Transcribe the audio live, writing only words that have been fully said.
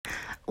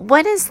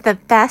What is the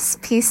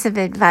best piece of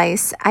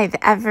advice I've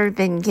ever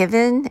been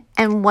given,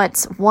 and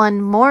what's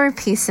one more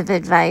piece of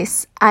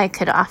advice I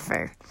could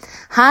offer?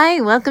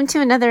 Hi, welcome to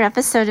another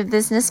episode of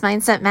Business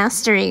Mindset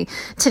Mastery.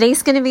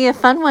 Today's going to be a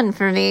fun one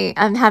for me.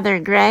 I'm Heather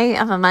Gray.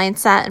 I'm a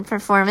mindset and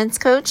performance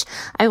coach.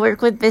 I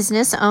work with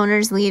business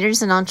owners,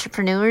 leaders, and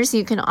entrepreneurs.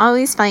 You can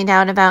always find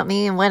out about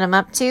me and what I'm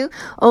up to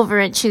over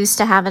at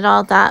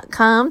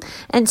choosetohaveitall.com.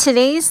 And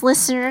today's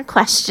listener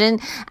question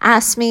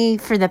asked me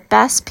for the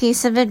best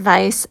piece of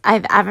advice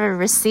I've ever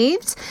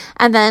received,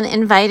 and then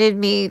invited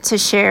me to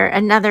share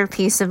another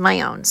piece of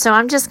my own. So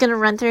I'm just going to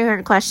run through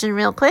her question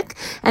real quick,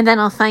 and then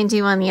I'll find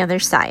you on the other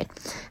side.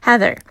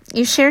 Heather,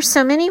 you share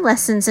so many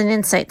lessons and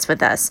insights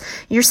with us.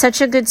 You're such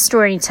a good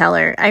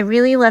storyteller. I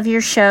really love your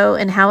show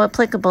and how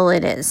applicable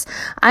it is.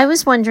 I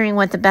was wondering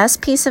what the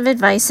best piece of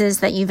advice is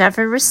that you've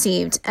ever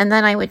received, and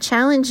then I would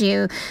challenge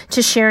you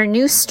to share a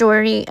new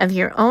story of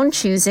your own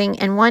choosing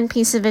and one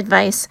piece of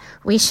advice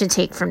we should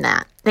take from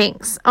that.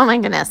 Thanks. Oh my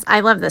goodness. I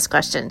love this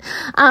question.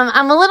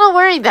 I'm a little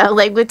worried though,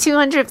 like with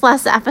 200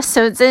 plus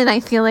episodes in, I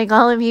feel like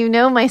all of you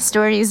know my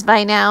stories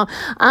by now.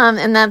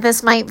 And that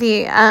this might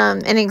be,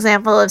 an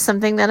example of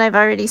something that I've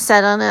already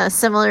said on a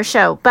similar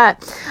show,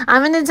 but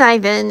I'm going to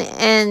dive in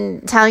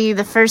and tell you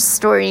the first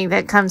story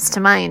that comes to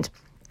mind.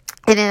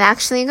 And it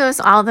actually goes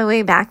all the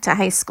way back to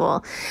high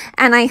school.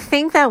 And I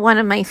think that one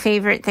of my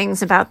favorite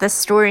things about this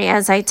story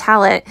as I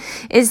tell it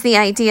is the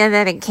idea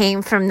that it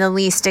came from the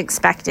least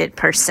expected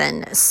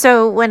person.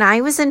 So when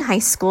I was in high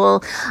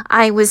school,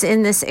 I was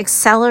in this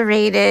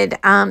accelerated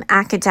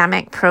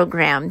academic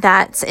program.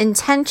 That's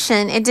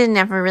intention. It didn't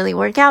ever really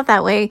work out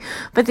that way.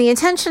 But the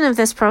intention of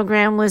this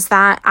program was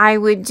that I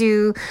would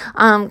do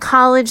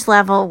college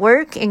level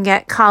work and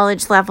get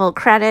college level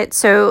credit.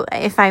 So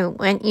if I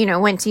went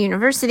to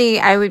university,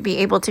 I would be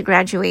able to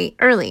graduate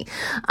early.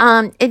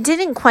 It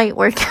didn't quite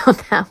work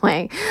out that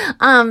way.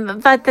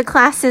 But the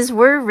classes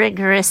were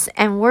rigorous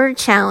and were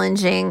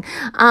challenging.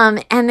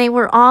 And they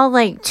were all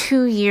like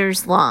 2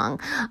 years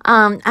long.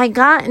 I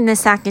got in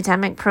this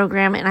academic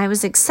program and I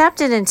was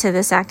accepted into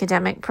this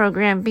academic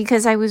program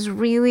because I was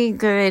really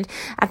good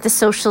at the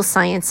social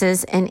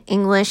sciences and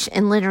English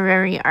and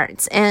literary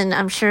arts. And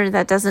I'm sure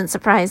that doesn't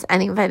surprise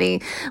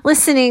anybody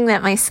listening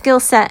that my skill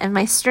set and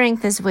my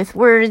strength is with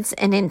words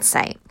and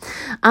insight.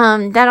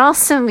 That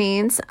also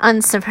means,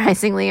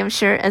 unsurprisingly, I'm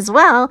sure as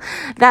well,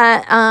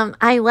 that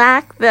I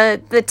lack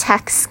the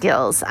tech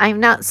skills.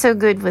 I'm not so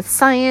good with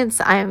science.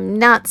 I'm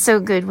not so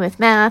good with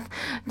math.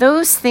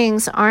 Those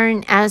things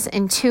aren't as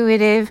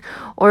intuitive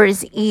or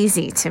as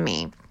easy to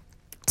me.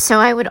 So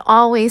I would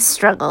always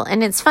struggle.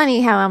 And it's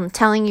funny how I'm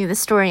telling you the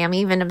story. I'm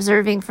even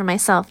observing for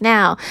myself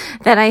now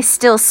that I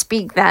still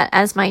speak that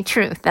as my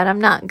truth, that I'm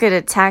not good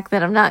at tech,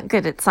 that I'm not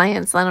good at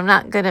science, that I'm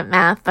not good at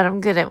math, but I'm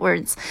good at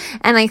words.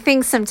 And I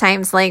think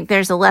sometimes like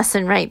there's a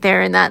lesson right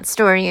there in that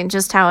story and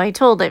just how I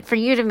told it for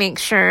you to make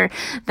sure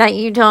that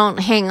you don't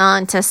hang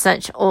on to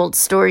such old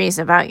stories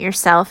about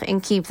yourself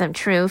and keep them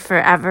true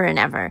forever and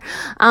ever.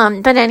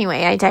 But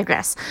anyway, I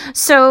digress.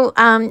 So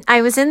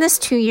I was in this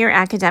 2-year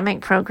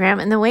academic program,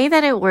 and the way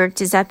that it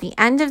worked is at the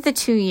end of the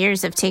 2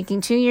 years of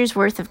taking 2 years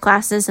worth of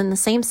classes in the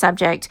same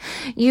subject,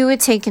 you would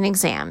take an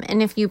exam.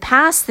 And if you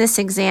passed this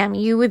exam,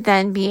 you would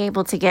then be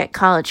able to get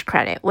college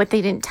credit. What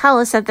they didn't tell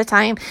us at the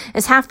time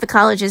is half the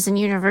colleges and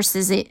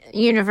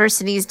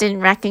universities didn't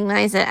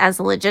recognize it as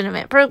a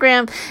legitimate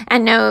program.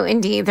 And no,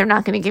 indeed, they're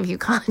not going to give you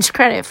college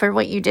credit for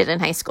what you did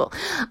in high school.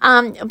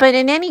 But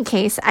in any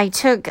case, I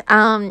took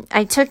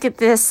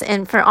this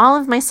and for all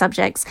of my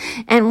subjects,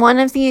 and one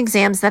of the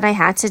exams that I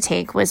had to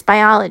take was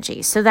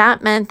biology. So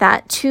that meant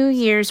that 2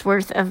 years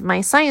worth of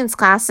my science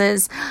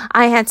classes,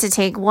 I had to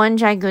take one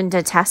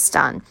Jagunda test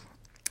on.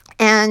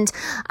 And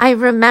I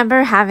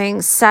remember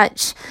having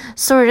such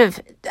sort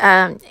of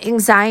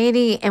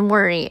anxiety and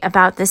worry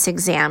about this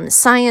exam.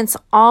 Science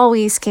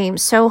always came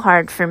so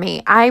hard for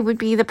me. I would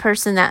be the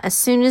person that as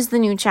soon as the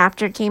new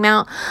chapter came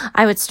out,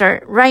 I would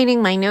start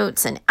writing my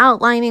notes and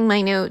outlining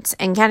my notes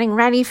and getting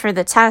ready for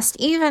the test,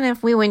 even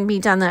if we wouldn't be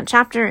done that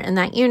chapter and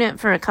that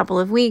unit for a couple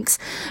of weeks,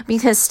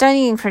 because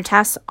studying for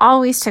tests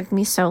always took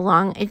me so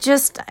long.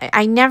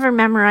 I never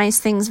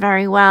memorized things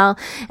very well,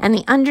 and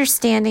the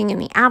understanding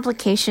and the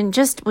application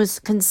just was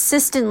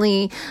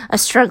consistently a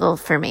struggle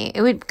for me.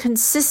 It would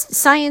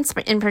science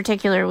in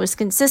particular was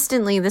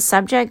consistently the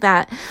subject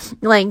that,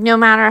 like, no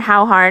matter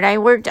how hard I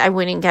worked, I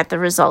wouldn't get the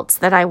results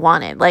that I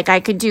wanted. Like, I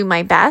could do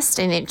my best,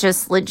 and it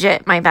just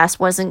legit, my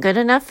best wasn't good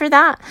enough for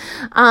that.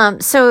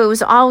 So it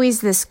was always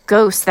this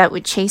ghost that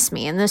would chase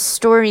me and this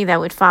story that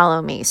would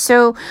follow me.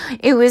 So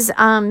it was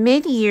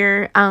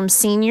mid-year,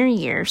 senior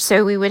year.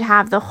 So we would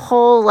have the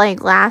whole,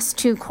 like, last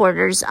 2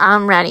 quarters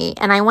ready.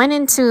 And I went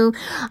into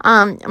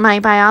my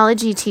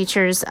biology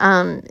teacher's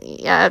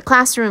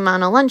classroom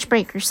on a lunch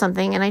break or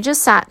something, and I just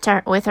just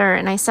sat with her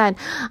and I said,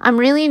 I'm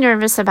really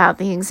nervous about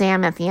the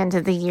exam at the end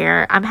of the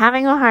year. I'm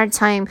having a hard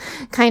time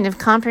kind of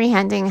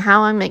comprehending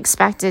how I'm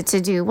expected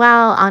to do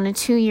well on a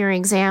 2-year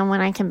exam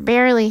when I can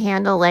barely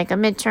handle like a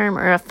midterm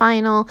or a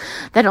final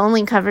that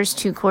only covers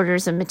 2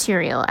 quarters of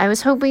material. I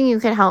was hoping you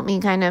could help me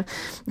kind of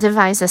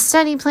devise a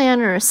study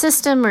plan or a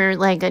system or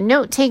like a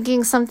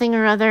note-taking something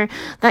or other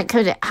that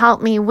could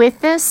help me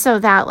with this so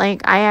that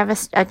like I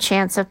have a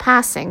chance of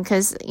passing,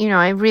 because, you know,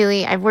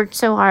 I've worked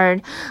so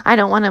hard. I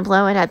don't want to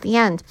blow it at the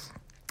end.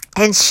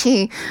 And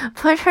she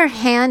put her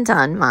hand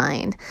on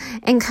mine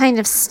and kind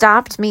of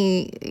stopped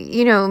me,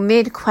 you know,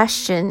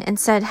 mid-question and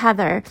said,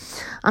 Heather,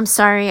 I'm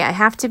sorry, I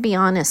have to be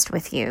honest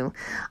with you.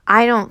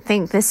 I don't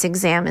think this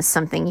exam is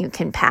something you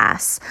can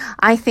pass.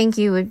 I think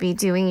you would be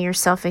doing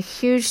yourself a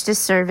huge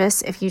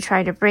disservice if you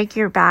try to break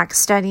your back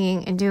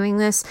studying and doing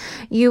this.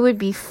 You would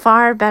be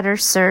far better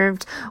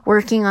served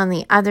working on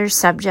the other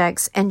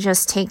subjects and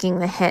just taking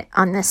the hit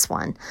on this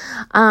one.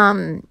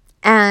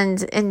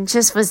 And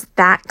just was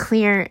that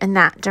clear and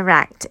that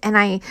direct. And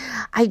I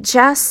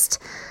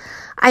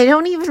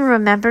don't even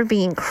remember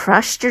being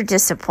crushed or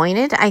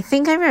disappointed. I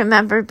think I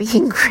remember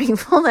being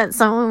grateful that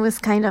someone was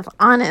kind of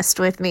honest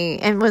with me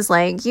and was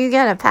like, you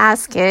get a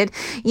pass, kid.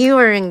 You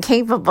are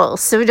incapable,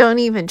 so don't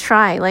even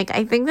try. Like,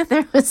 I think that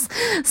there was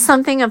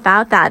something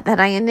about that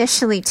I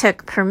initially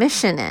took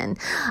permission in.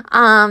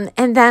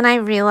 And then I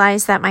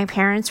realized that my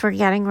parents were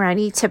getting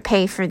ready to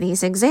pay for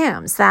these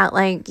exams, that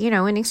like, you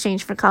know, in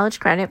exchange for college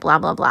credit, blah,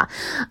 blah, blah.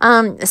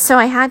 So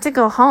I had to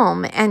go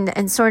home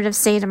and sort of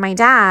say to my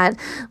dad,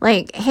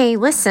 like, hey,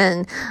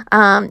 listen,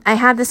 I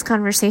had this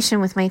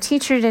conversation with my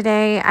teacher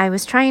today. I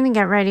was trying to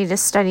get ready to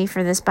study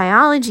for this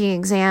biology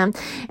exam,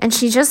 and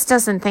she just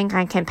doesn't think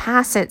I can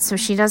pass it, so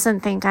she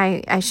doesn't think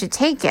I should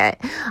take it,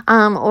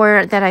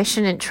 or that I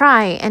shouldn't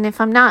try. And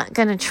if I'm not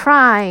going to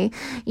try,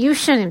 you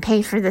shouldn't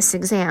pay for this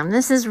exam.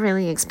 This is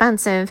really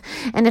expensive,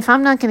 and if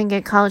I'm not going to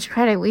get college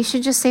credit, we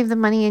should just save the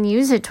money and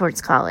use it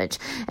towards college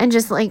and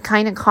just like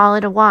kind of call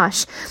it a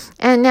wash.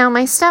 And now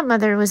my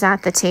stepmother was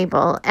at the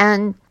table,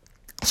 and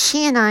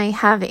she and I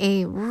have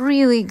a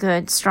really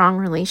good, strong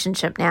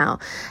relationship now.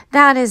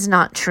 That is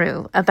not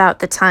true about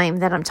the time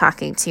that I'm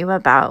talking to you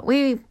about.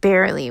 We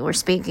barely were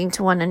speaking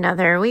to one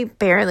another. We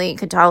barely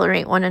could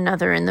tolerate one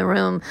another in the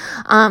room.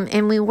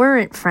 And we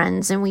weren't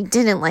friends, and we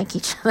didn't like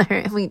each other,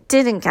 and we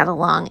didn't get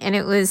along, and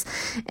it was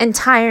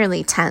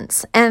entirely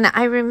tense. And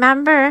I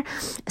remember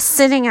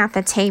sitting at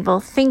the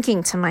table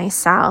thinking to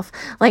myself,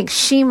 like,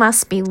 she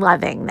must be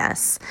loving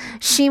this.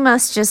 She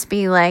must just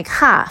be like,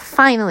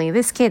 finally,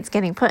 this kid's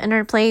getting put in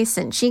her place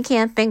and she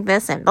can't think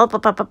this and blah, blah,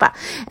 blah, blah, blah.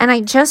 And I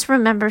just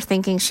remember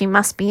thinking she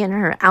must be in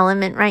her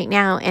element right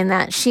now and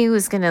that she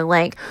was going to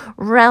like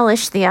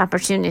relish the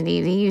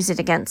opportunity to use it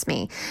against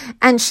me.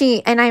 And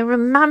I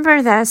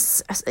remember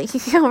this,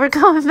 we're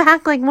going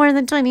back like more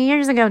than 20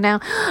 years ago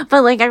now,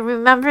 but like I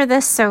remember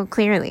this so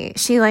clearly.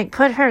 She like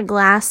put her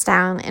glass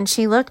down and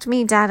she looked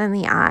me dead in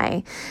the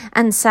eye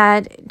and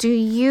said, do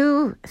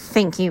you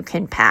think you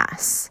can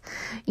pass?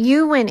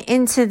 You went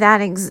into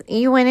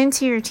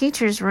your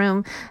teacher's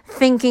room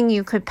thinking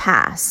you could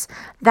pass.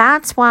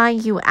 That's why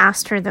you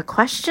asked her the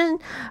question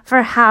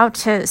for how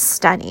to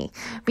study,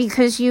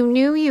 because you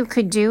knew you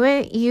could do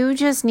it. You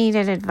just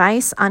needed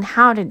advice on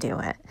how to do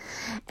it.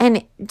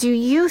 And do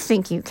you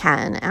think you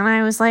can? And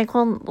I was like,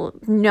 well,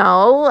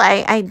 no,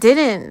 I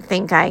didn't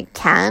think I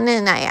can.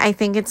 And I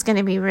think it's going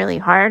to be really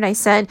hard. I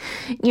said,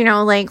 you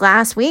know, like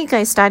last week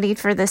I studied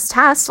for this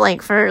test,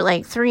 like for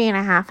like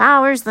 3.5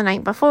 hours the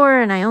night before,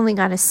 and I only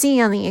got a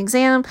C on the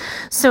exam.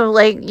 So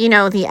like, you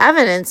know, the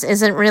evidence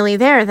isn't really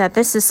there that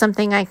this is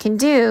something I can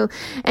do.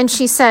 And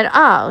she said,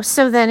 oh,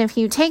 so then if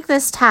you take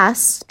this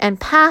test and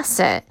pass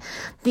it,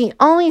 the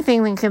only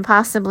thing that could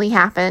possibly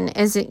happen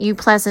is that you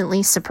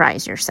pleasantly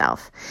surprise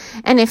yourself.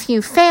 And if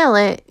you fail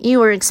it, you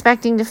were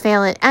expecting to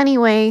fail it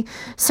anyway,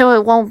 so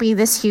it won't be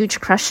this huge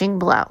crushing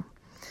blow.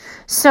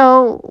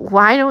 So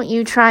why don't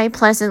you try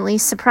pleasantly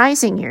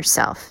surprising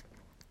yourself?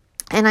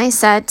 And I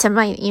said to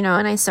my, you know,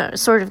 and I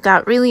sort of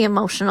got really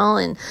emotional,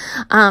 and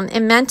it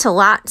meant a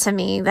lot to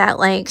me that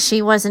like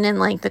she wasn't in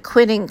like the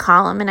quitting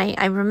column. And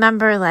I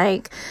remember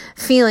like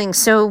feeling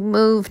so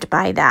moved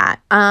by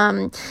that,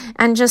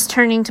 and just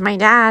turning to my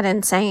dad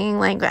and saying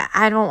like,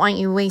 I don't want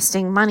you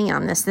wasting money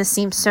on this. This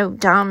seems so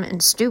dumb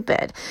and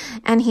stupid.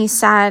 And he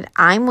said,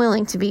 I'm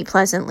willing to be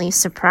pleasantly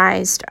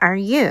surprised. Are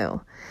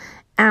you?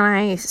 And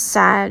I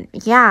said,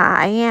 yeah,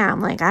 I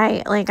am.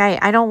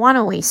 I don't want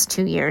to waste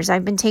 2 years.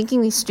 I've been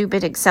taking these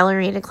stupid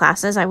accelerated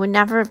classes. I would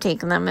never have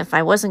taken them if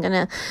I wasn't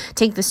going to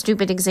take the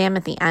stupid exam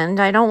at the end.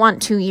 I don't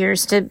want 2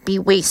 years to be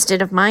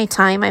wasted of my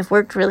time. I've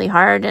worked really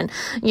hard and,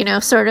 you know,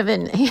 sort of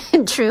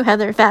in true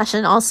Heather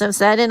fashion also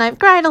said, and I've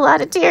cried a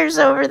lot of tears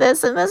over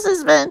this, and this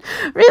has been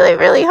really,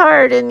 really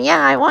hard. And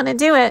yeah, I want to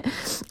do it.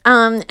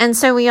 And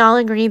so we all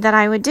agreed that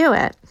I would do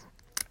it.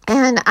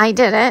 And I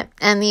did it.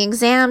 And the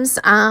exams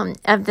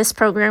of this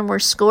program were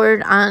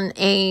scored on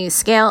a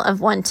scale of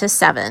 1 to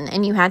 7.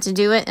 And you had to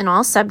do it in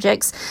all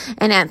subjects.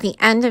 And at the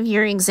end of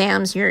your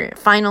exams, your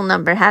final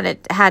number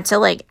had to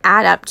like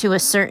add up to a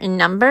certain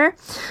number.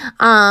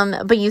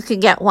 But you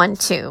could get 1,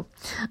 2.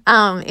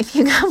 If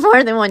you got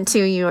more than 1,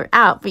 2, you were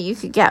out, but you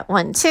could get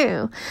 1,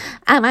 2.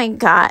 And I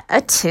got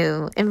a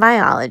 2 in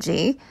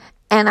biology.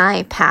 And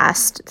I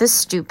passed the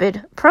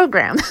stupid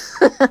program.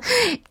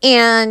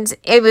 And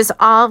it was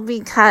all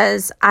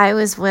because I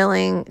was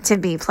willing to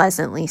be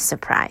pleasantly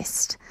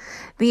surprised.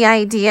 The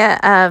idea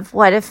of,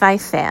 what if I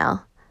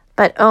fail?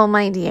 But oh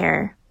my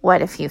dear,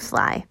 what if you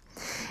fly?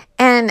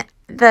 And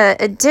the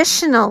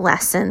additional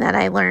lesson that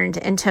I learned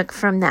and took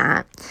from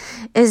that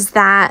is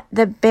that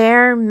the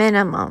bare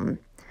minimum,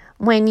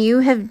 when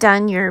you have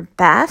done your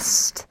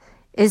best,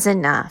 is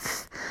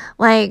enough.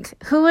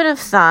 Like, who would have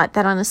thought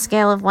that on a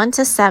scale of 1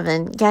 to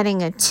 7,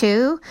 getting a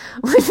 2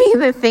 would be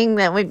the thing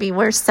that would be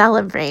worth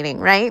celebrating,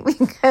 right?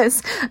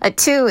 Because a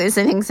 2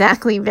 isn't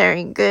exactly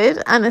very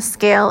good on a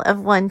scale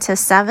of 1 to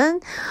 7.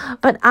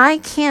 But I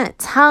can't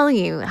tell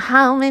you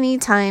how many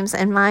times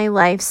in my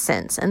life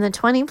since, in the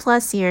 20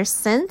 plus years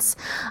since,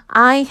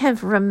 I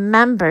have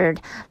remembered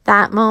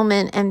that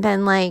moment and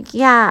been like,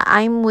 yeah,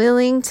 I'm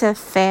willing to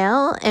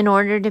fail in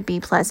order to be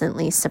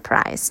pleasantly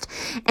surprised.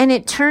 And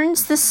it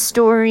turns the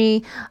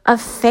story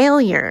of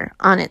failure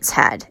on its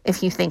head,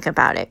 if you think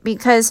about it,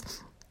 because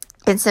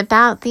it's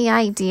about the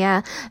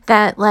idea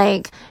that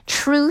like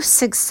true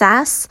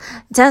success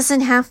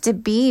doesn't have to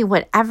be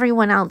what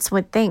everyone else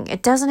would think.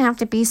 It doesn't have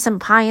to be some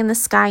pie in the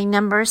sky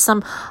number,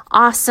 some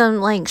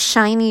awesome like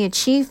shiny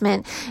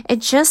achievement.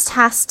 It just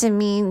has to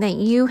mean that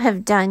you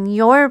have done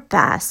your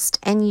best,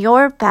 and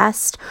your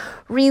best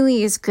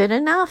really is good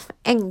enough,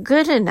 and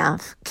good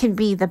enough can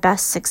be the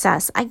best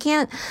success. I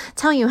can't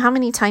tell you how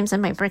many times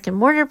in my brick and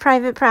mortar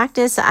private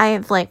practice I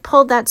have like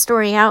pulled that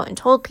story out and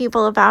told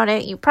people about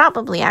it. You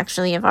probably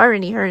actually have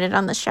already heard it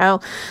on the show,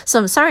 so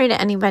I'm sorry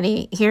to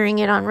anybody hearing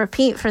it on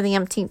repeat for the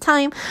umpteenth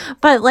time,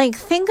 but like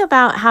think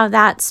about how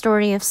that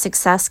story of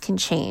success can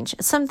change.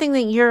 It's something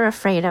that you're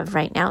afraid of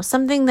right now,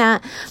 something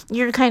that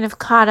you're kind of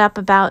caught up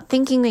about,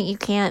 thinking that you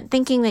can't,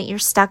 thinking that you're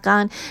stuck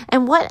on.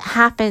 And what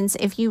happens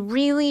if you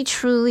really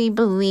truly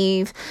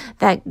believe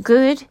that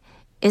good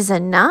is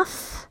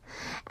enough,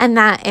 and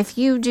that if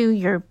you do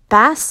your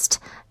best,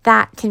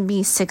 that can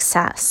be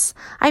success?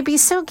 I'd be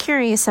so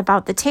curious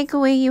about the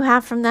takeaway you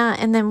have from that,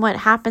 and then what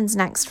happens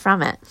next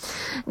from it.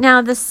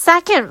 Now, the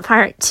second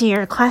part to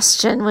your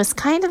question was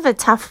kind of a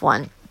tough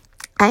one.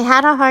 I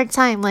had a hard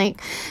time like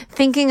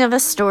thinking of a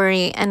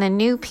story and a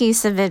new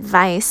piece of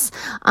advice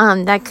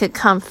that could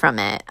come from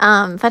it.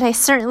 But I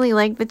certainly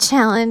like the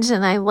challenge,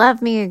 and I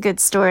love me a good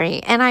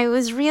story. And I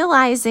was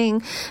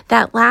realizing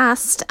that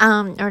last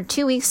or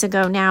 2 weeks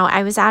ago now,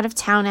 I was out of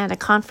town at a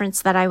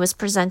conference that I was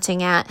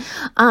presenting at.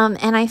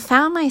 And I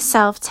found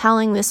myself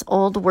telling this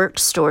old work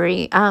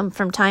story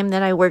from time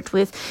that I worked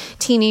with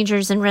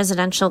teenagers in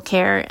residential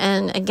care.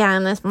 And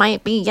again, this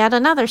might be yet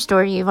another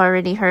story you've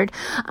already heard.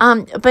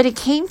 But it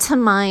came to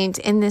mind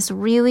in this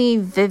really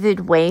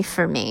vivid way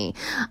for me.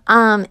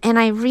 And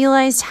I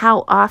realized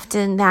how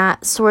often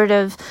that sort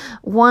of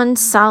one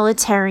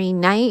solitary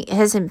night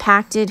has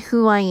impacted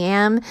who I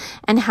am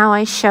and how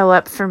I show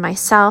up for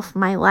myself,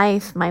 my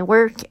life, my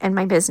work, and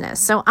my business.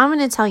 So I'm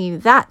going to tell you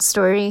that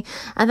story,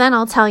 and then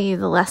I'll tell you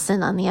the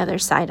lesson on the other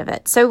side of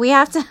it. So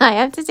I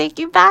have to take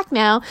you back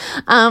now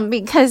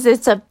because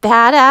it's a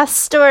badass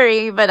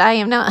story, but I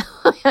am not,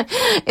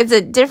 it's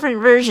a different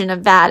version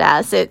of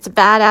badass. It's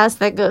badass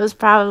that goes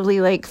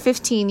probably like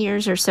 15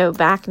 years or so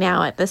back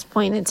now at this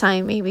point in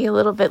time, maybe a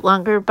little bit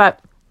longer, but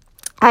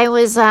I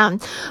was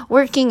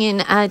working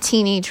in a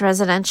teenage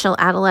residential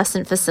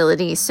adolescent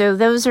facility. So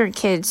those are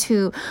kids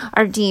who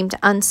are deemed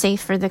unsafe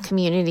for the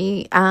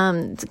community,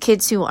 the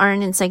kids who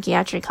aren't in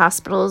psychiatric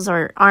hospitals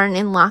or aren't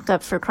in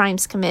lockup for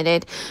crimes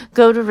committed,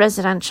 go to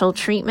residential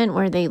treatment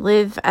where they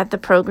live at the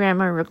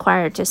program, are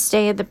required to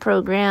stay at the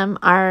program,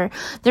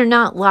 they're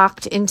not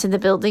locked into the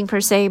building per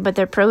se, but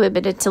they're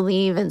prohibited to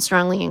leave and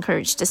strongly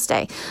encouraged to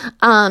stay.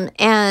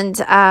 And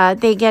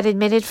they get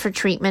admitted for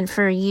treatment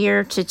for a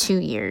year to 2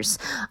 years.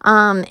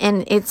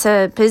 And it's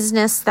a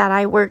business that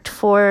I worked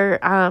for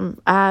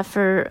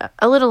a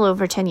little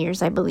over 10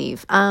 years, I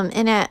believe.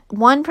 And at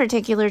one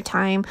particular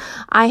time,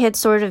 I had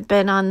sort of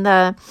been on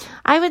the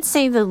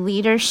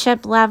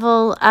leadership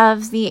level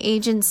of the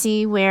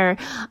agency, where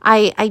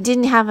I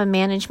didn't have a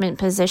management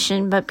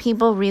position, but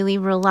people really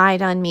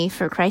relied on me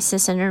for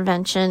crisis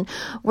intervention,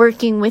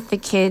 working with the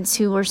kids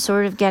who were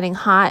sort of getting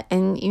hot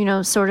and,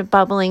 sort of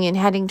bubbling and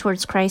heading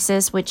towards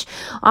crisis, which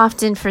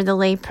often for the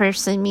lay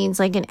person means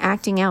like an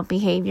acting out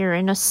behavior,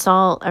 an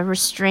assault, a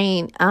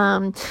restraint,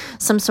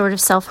 some sort of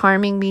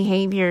self-harming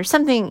behavior,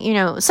 something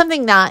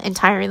not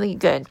entirely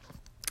good.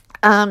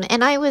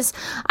 And I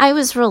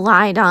was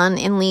relied on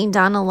and leaned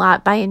on a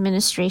lot by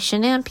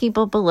administration and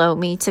people below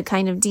me to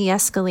kind of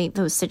de-escalate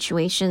those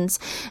situations.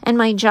 And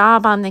my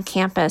job on the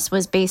campus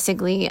was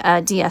basically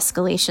a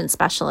de-escalation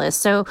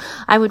specialist. So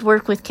I would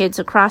work with kids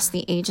across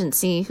the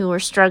agency who were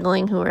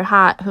struggling, who were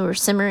hot, who were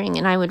simmering,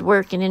 and I would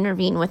work and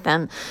intervene with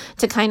them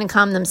to kind of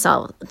calm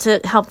themselves,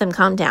 to help them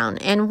calm down.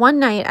 And one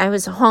night I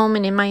was home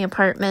and in my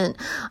apartment,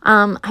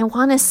 I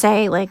want to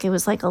say like it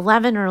was like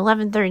 11 or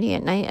 11:30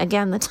 at night.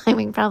 Again, the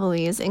timing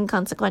probably is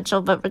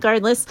inconsequential, but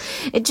regardless,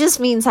 it just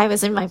means I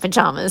was in my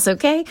pajamas,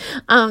 okay?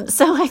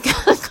 So I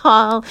got a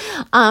call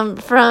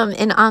from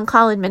an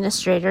on-call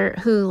administrator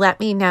who let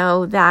me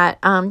know that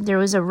there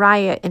was a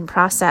riot in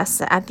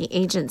process at the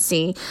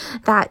agency,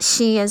 that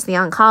she, as the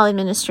on-call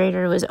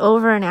administrator, was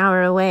over an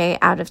hour away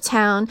out of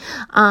town,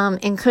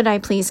 and could I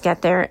please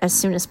get there as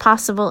soon as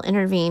possible,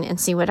 intervene, and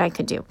see what I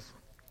could do.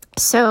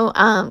 So,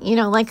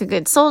 like a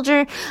good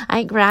soldier,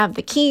 I grab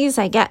the keys,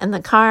 I get in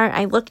the car,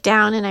 I look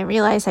down and I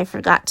realize I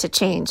forgot to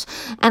change.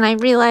 And I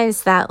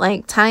realize that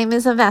like time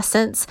is of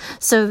essence.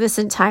 So this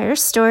entire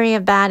story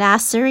of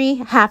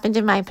badassery happened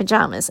in my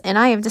pajamas. And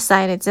I have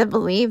decided to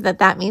believe that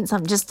that means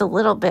I'm just a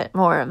little bit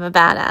more of a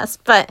badass.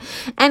 But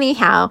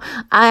anyhow,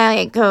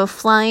 I go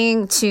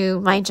flying to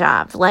my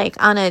job. Like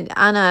on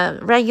a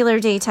regular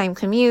daytime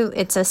commute,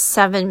 it's a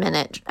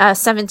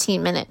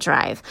 17-minute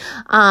drive.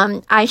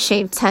 I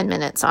shaved 10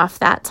 minutes off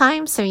that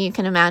time. So you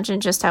can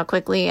imagine just how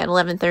quickly at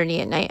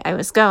 11:30 at night I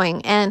was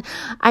going. And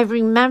I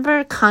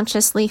remember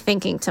consciously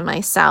thinking to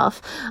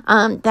myself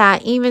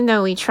that even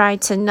though we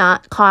tried to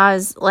not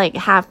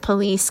have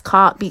police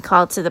be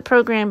called to the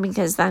program,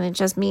 because then it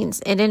just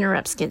means it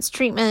interrupts kids'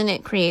 treatment,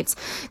 it creates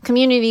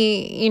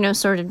community,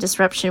 sort of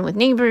disruption with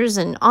neighbors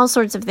and all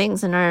sorts of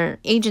things, and our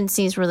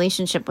agency's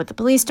relationship with the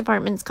police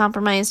department is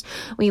compromised.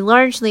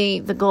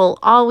 The goal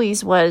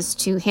always was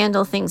to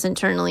handle things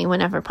internally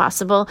whenever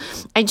possible.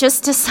 I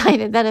just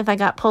decided that if I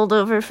got pulled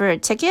over for a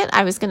ticket,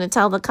 I was going to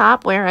tell the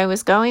cop where I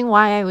was going,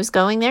 why I was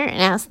going there,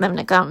 and ask them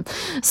to come.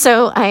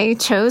 So I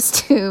chose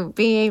to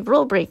be a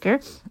rule breaker.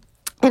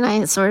 And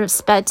I sort of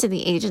sped to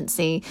the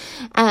agency,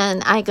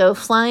 and I go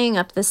flying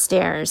up the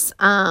stairs,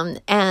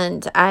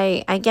 and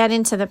I get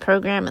into the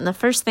program, and the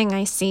first thing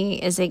I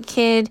see is a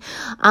kid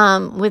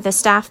with a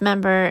staff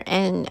member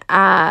in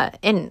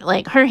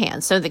like her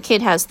hand. So the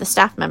kid has the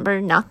staff member,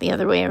 not the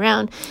other way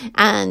around,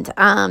 and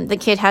the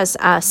kid has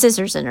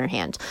scissors in her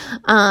hand.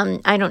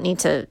 I don't need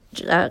to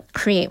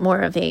create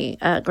more of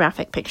a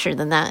graphic picture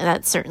than that.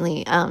 That's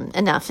certainly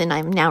enough, and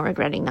I'm now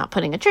regretting not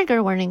putting a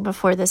trigger warning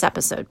before this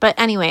episode. But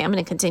anyway, I'm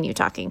going to continue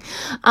talking.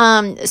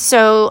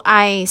 So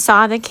I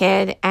saw the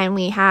kid, and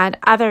we had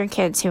other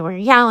kids who were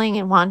yelling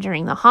and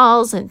wandering the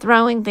halls and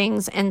throwing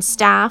things, and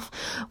staff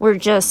were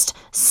just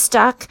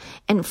stuck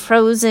and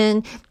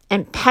frozen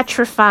and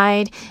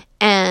petrified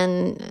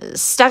and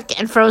stuck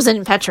and frozen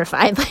and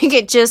petrified. Like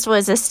it just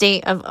was a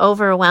state of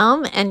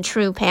overwhelm and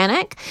true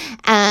panic.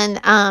 And,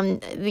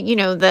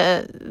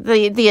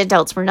 the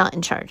adults were not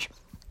in charge.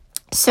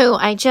 So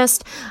I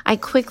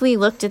quickly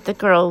looked at the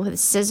girl with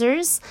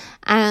scissors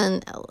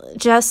and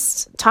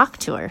just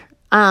talked to her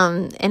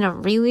in a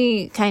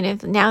really kind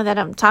of, now that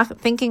I'm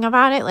thinking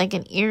about it, like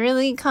an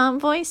eerily calm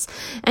voice,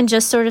 and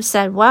just sort of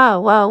said,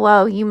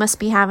 whoa, you must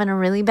be having a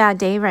really bad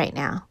day right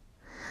now.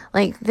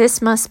 Like this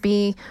must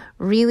be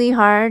really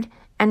hard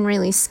and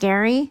really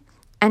scary.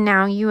 And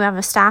now you have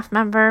a staff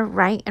member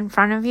right in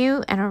front of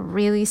you in a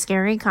really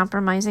scary,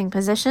 compromising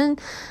position.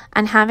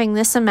 And having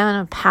this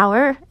amount of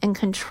power and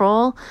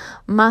control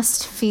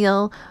must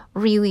feel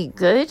really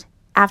good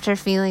after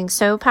feeling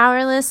so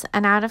powerless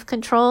and out of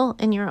control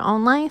in your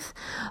own life.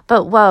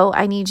 But whoa,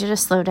 I need you to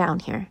slow down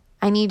here.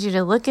 I need you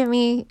to look at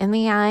me in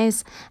the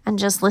eyes and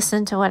just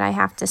listen to what I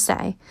have to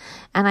say.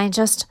 And I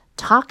just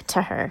talked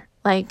to her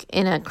like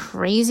in a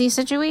crazy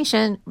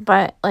situation,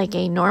 but like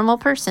a normal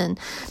person,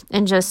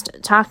 and just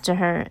talked to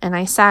her. And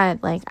I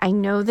said, like, I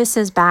know this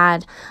is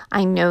bad.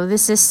 I know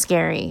this is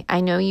scary.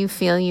 I know you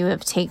feel you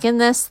have taken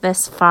this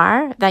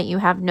far, that you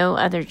have no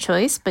other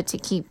choice but to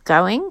keep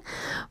going.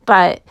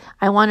 But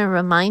I want to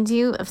remind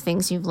you of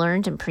things you've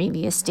learned in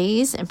previous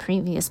days and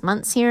previous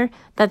months here,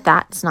 that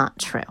that's not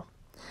true.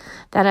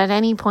 That at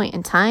any point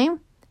in time,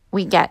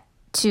 we get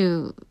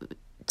to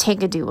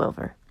take a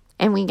do-over.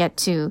 And we get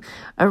to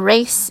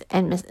erase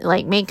and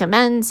make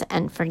amends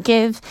and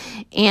forgive.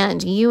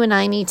 And you and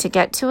I need to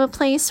get to a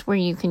place where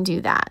you can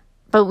do that.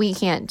 But we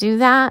can't do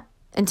that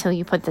until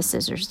you put the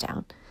scissors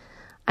down.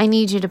 I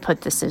need you to put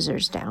the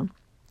scissors down.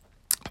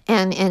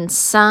 And in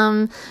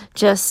some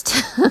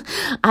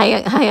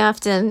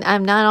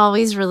I'm not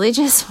always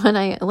religious, but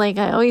I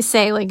always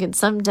say, in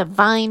some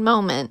divine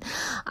moment,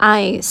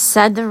 I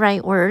said the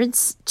right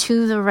words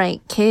to the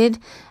right kid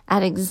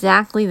at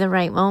exactly the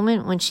right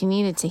moment when she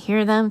needed to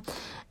hear them,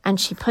 and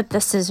she put the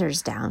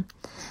scissors down.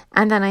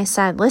 And then I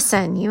said,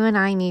 listen, you and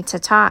I need to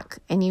talk.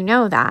 And you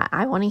know that.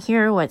 I want to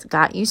hear what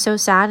got you so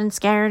sad and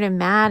scared and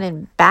mad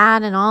and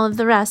bad and all of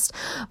the rest.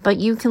 But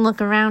you can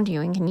look around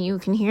you and you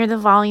can hear the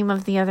volume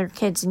of the other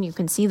kids and you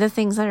can see the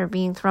things that are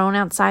being thrown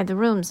outside the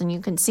rooms. And you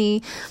can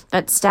see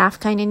that staff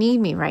kind of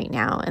need me right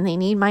now and they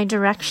need my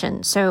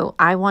direction. So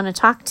I want to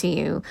talk to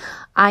you.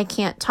 I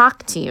can't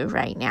talk to you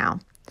right now,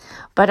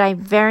 but I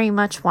very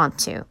much want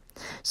to.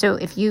 So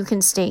if you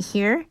can stay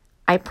here,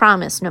 I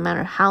promise, no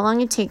matter how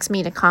long it takes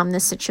me to calm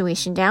this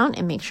situation down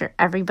and make sure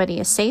everybody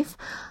is safe,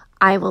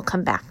 I will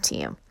come back to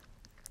you.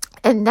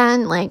 And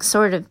then like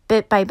sort of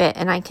bit by bit,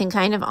 and I can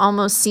kind of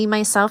almost see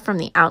myself from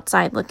the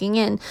outside looking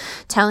in,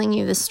 telling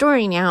you the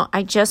story now.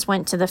 I just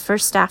went to the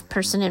first staff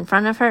person in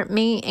front of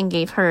me and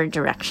gave her a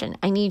direction.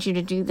 I need you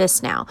to do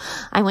this now.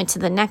 I went to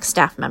the next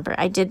staff member.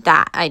 I did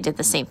that. I did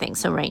the same thing.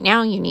 So right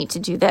now you need to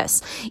do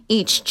this.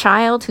 Each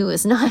child who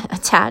is not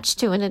attached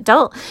to an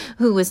adult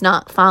who was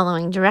not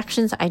following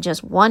directions, I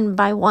just one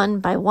by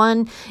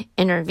one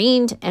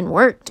intervened and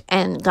worked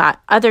and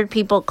got other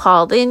people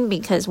called in,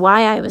 because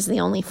why I was the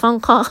only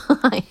phone call.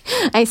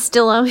 I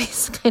still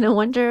always kind of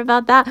wonder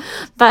about that.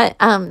 But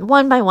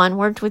one by one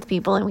worked with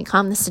people and we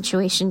calmed the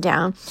situation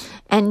down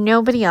and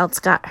nobody else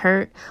got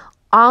hurt.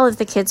 All of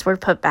the kids were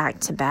put back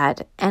to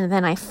bed. And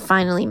then I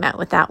finally met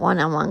with that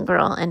one-on-one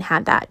girl and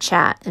had that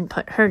chat and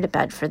put her to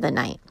bed for the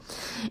night.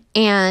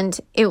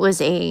 And it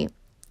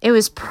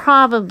was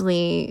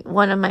probably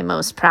one of my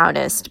most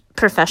proudest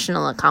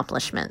professional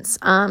accomplishments.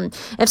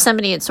 If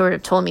somebody had sort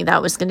of told me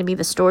that was going to be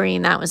the story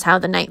and that was how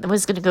the night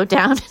was going to go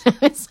down, and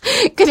I was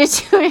going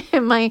to do it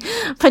in my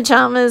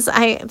pajamas,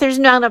 there's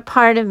not a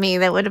part of me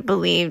that would have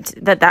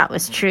believed that that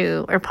was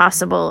true or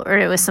possible or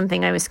it was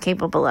something I was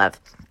capable of.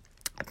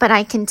 But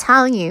I can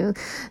tell you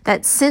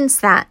that since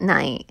that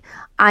night,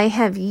 I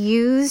have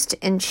used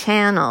and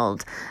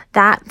channeled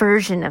that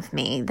version of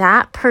me,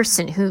 that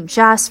person who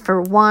just for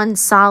one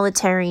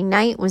solitary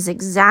night was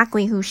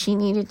exactly who she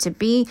needed to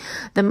be,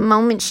 the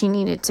moment she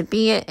needed to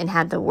be it, and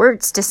had the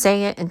words to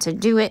say it and to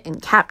do it,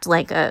 and kept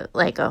like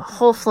a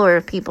whole floor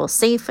of people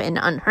safe and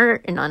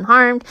unhurt and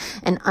unharmed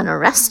and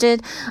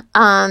unarrested.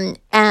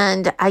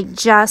 And I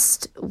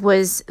just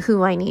was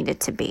who I needed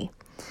to be.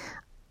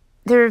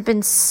 There have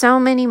been so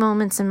many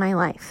moments in my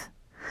life,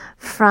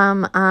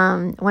 from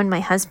when my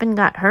husband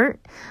got hurt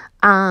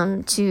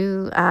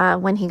to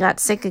when he got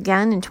sick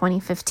again in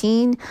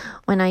 2015,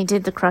 when I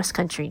did the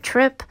cross-country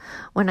trip,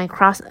 when I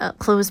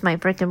closed my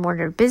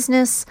brick-and-mortar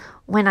business,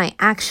 when I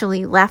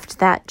actually left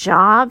that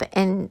job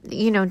and,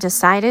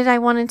 decided I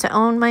wanted to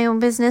own my own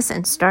business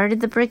and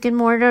started the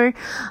brick-and-mortar,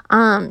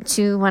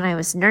 to when I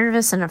was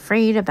nervous and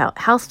afraid about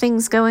health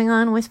things going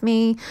on with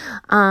me.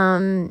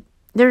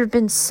 There have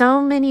been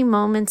so many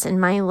moments in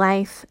my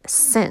life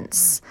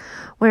since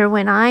where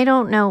when I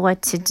don't know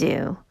what to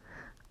do,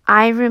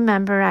 I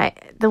remember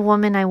the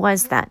woman I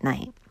was that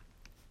night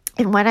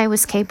and what I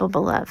was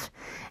capable of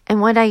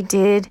and what I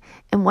did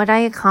and what I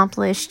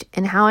accomplished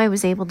and how I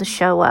was able to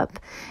show up.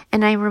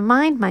 And I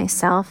remind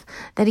myself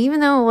that even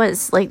though it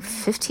was like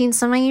 15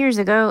 some years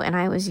ago and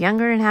I was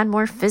younger and had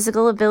more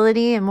physical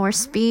ability and more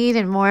speed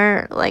and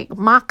more like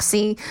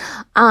moxie,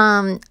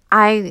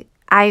 I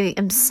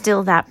am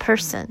still that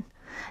person.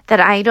 That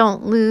I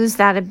don't lose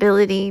that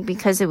ability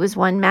because it was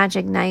one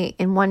magic night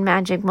in one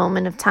magic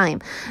moment of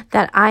time.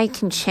 That I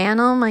can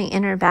channel my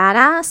inner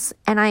badass.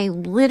 And I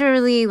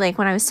literally, like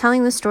when I was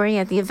telling the story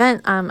at the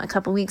event a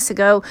couple weeks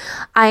ago,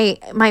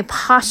 my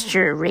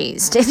posture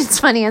raised. And it's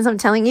funny, as I'm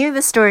telling you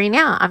the story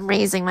now, I'm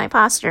raising my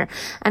posture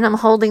and I'm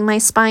holding my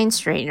spine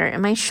straighter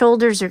and my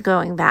shoulders are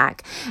going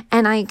back.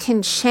 And I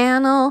can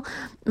channel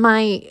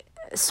my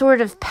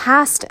sort of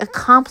past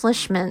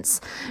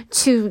accomplishments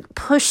to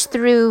push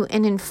through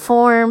and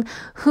inform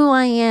who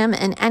I am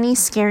in any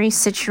scary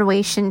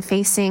situation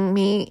facing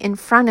me in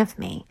front of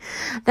me.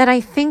 That I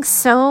think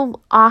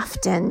so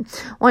often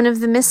one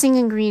of the missing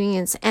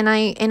ingredients, and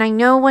I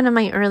know one of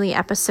my early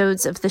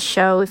episodes of the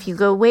show, if you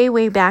go way,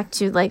 way back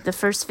to like the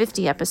first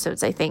 50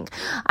 episodes, I think,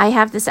 I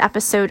have this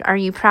episode, Are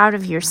You Proud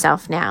of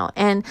Yourself Now?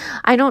 And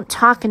I don't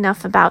talk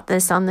enough about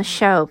this on the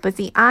show, but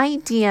the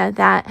idea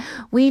that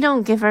we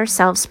don't give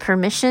ourselves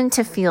permission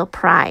to feel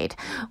pride.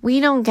 We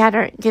don't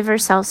give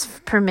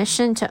ourselves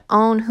permission to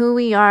own who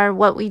we are,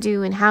 what we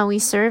do, and how we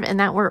serve, and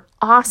that we're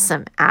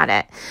awesome at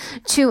it.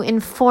 To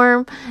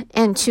inform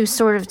and to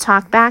sort of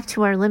talk back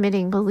to our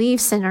limiting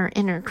beliefs and our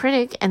inner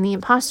critic and the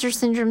imposter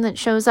syndrome that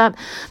shows up.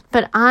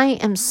 But I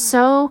am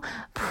so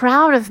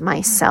proud of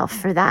myself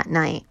for that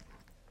night.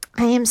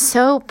 I am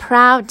so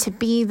proud to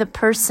be the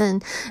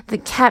person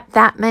that kept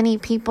that many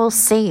people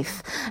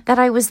safe, that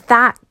I was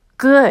that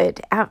good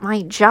at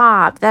my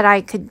job, that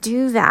I could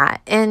do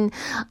that. And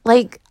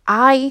like,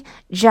 I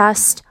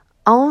just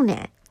own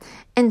it.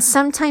 And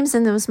sometimes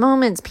in those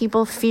moments,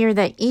 people fear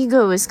that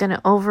ego is going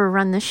to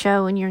overrun the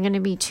show and you're going to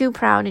be too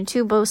proud and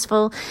too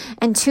boastful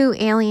and too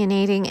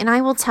alienating. And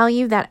I will tell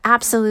you that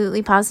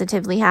absolutely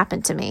positively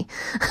happened to me.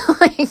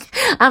 Like,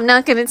 I'm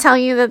not going to tell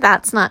you that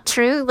that's not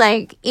true.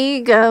 Like,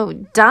 ego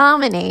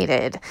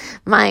dominated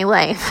my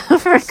life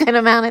for a good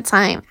amount of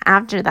time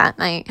after that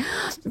night.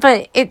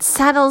 But it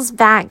settles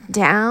back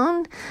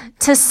down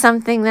to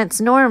something that's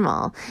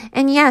normal.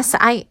 And yes,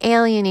 I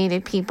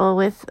alienated people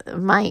with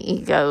my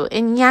ego.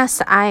 And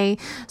yes, I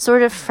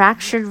sort of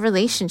fractured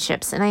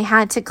relationships, and I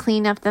had to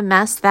clean up the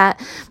mess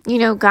that,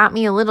 got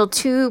me a little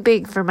too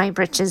big for my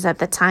britches at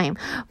the time.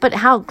 But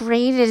how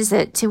great is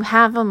it to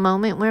have a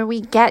moment where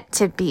we get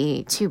to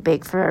be too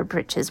big for our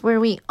britches, where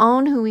we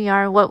own who we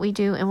are, what we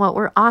do, and what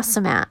we're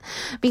awesome at.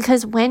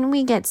 Because when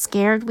we get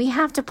scared, we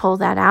have to pull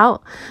that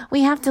out.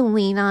 We have to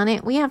lean on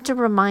it. We have to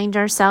remind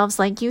ourselves,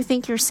 like, you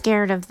think you're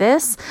scared of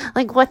this?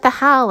 Like, what the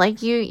hell?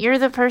 Like, you're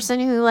the person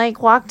who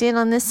walked in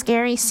on this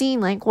scary scene.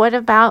 Like, what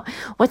about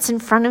what's in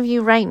front of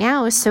you right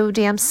now is so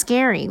damn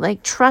scary?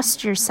 Like,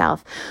 trust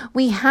yourself.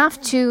 We have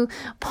to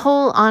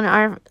pull on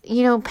our,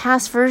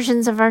 past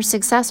versions of our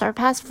success, our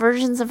past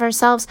versions of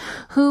ourselves,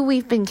 who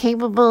we've been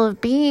capable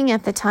of being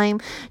at the time,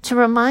 to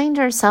remind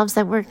ourselves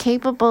that we're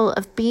capable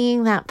of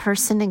being that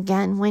person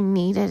again when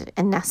needed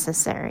and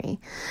necessary.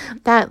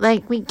 That,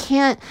 we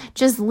can't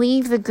just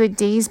leave the good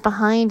days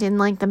behind in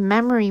the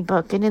memory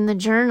book and in the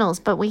journals,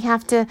 but we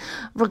have to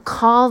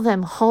recall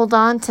them, hold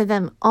on to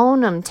them,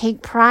 own them,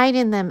 take pride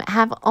in them,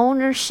 have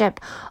ownership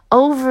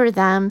over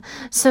them,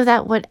 so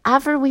that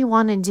whatever we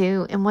want to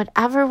do and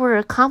whatever we're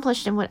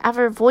accomplished and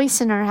whatever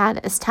voice in our head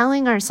is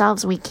telling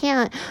ourselves we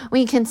can't,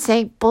 we can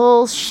say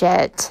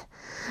bullshit.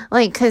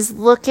 Because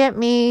look at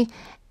me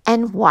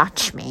and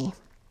watch me.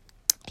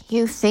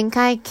 You think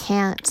I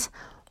can't?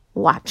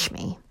 Watch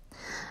me.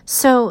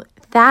 So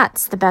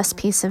that's the best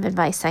piece of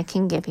advice I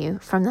can give you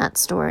from that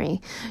story.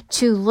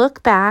 To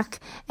look back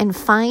and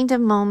find a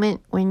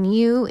moment when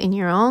you, in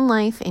your own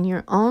life, in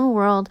your own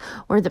world,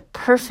 were the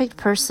perfect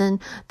person,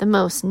 the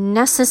most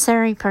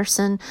necessary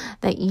person,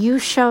 that you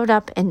showed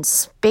up in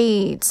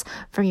spades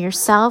for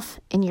yourself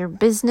and your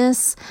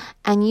business,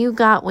 and you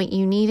got what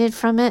you needed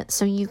from it,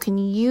 so you can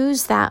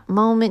use that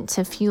moment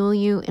to fuel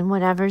you in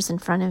whatever's in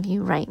front of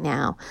you right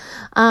now.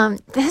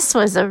 This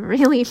was a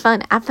really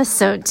fun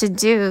episode to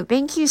do.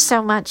 Thank you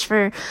so much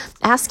for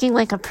asking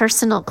a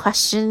personal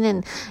question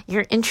and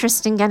your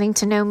interest in getting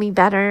to know me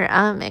better.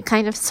 It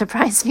kind of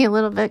surprised me a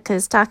little bit,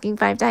 because talking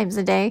 5 times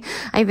a day,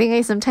 I think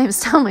I sometimes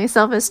tell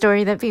myself a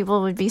story that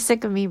people would be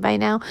sick of me by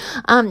now.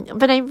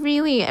 But I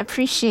really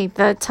appreciate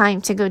the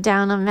time to go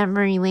down on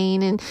memory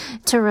lane and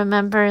to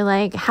remember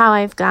how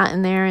I've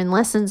gotten there and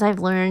lessons I've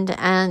learned.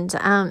 And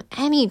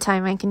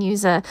anytime I can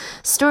use a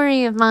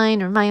story of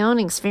mine or my own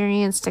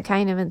experience to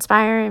kind of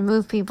inspire and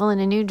move people in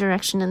a new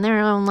direction in their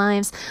own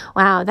lives,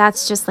 wow,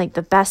 that's just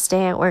the best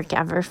day at work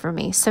ever for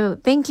me. So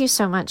thank you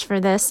so much for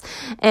this.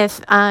 If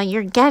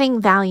you're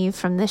getting value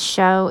from this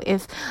show,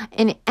 if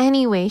in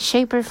any way,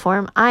 shape, or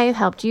form I have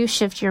helped you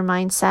shift your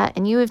mindset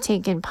and you have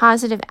taken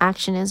positive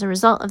action as a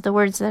result of the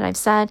words that I've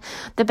said,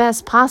 the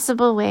best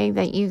possible way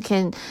that you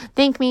can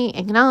thank me,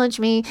 acknowledge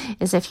me,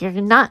 is if you're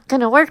not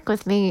going to work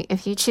with me,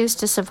 if you choose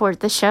to support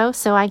the show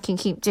so I can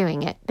keep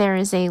doing it. There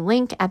is a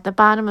link at the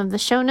bottom of the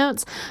show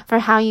notes for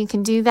how you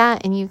can do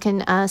that, and you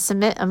can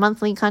submit a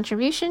monthly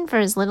contribution for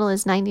as little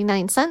as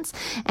 99 cents,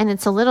 and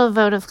it's a little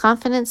vote of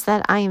confidence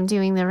that I am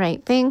doing the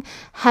right thing,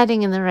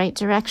 heading in the right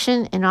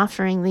direction, and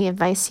offering the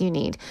advice you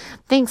need.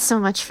 Thanks so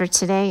much for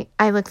today.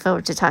 I look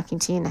forward to talking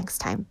to you next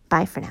time.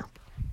 Bye for now.